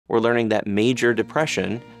we're learning that major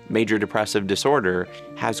depression, major depressive disorder,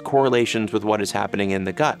 has correlations with what is happening in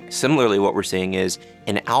the gut. Similarly, what we're seeing is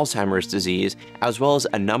in Alzheimer's disease, as well as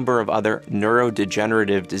a number of other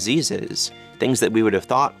neurodegenerative diseases, things that we would have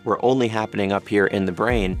thought were only happening up here in the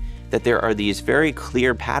brain, that there are these very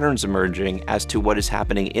clear patterns emerging as to what is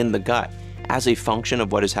happening in the gut as a function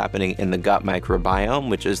of what is happening in the gut microbiome,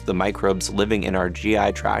 which is the microbes living in our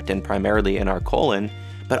GI tract and primarily in our colon,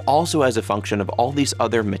 but also as a function of all these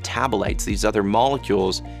other metabolites, these other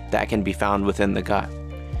molecules that can be found within the gut.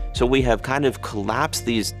 So we have kind of collapsed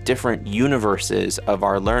these different universes of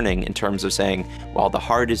our learning in terms of saying, well, the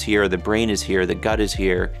heart is here, the brain is here, the gut is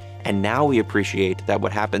here, and now we appreciate that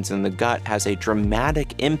what happens in the gut has a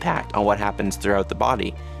dramatic impact on what happens throughout the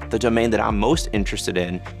body. The domain that I'm most interested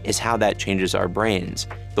in is how that changes our brains.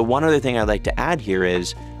 The one other thing I'd like to add here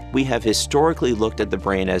is we have historically looked at the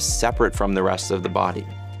brain as separate from the rest of the body.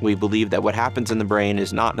 We believe that what happens in the brain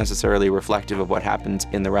is not necessarily reflective of what happens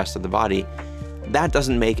in the rest of the body. That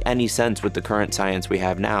doesn't make any sense with the current science we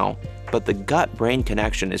have now, but the gut-brain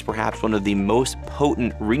connection is perhaps one of the most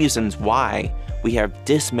potent reasons why we have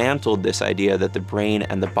dismantled this idea that the brain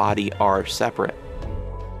and the body are separate.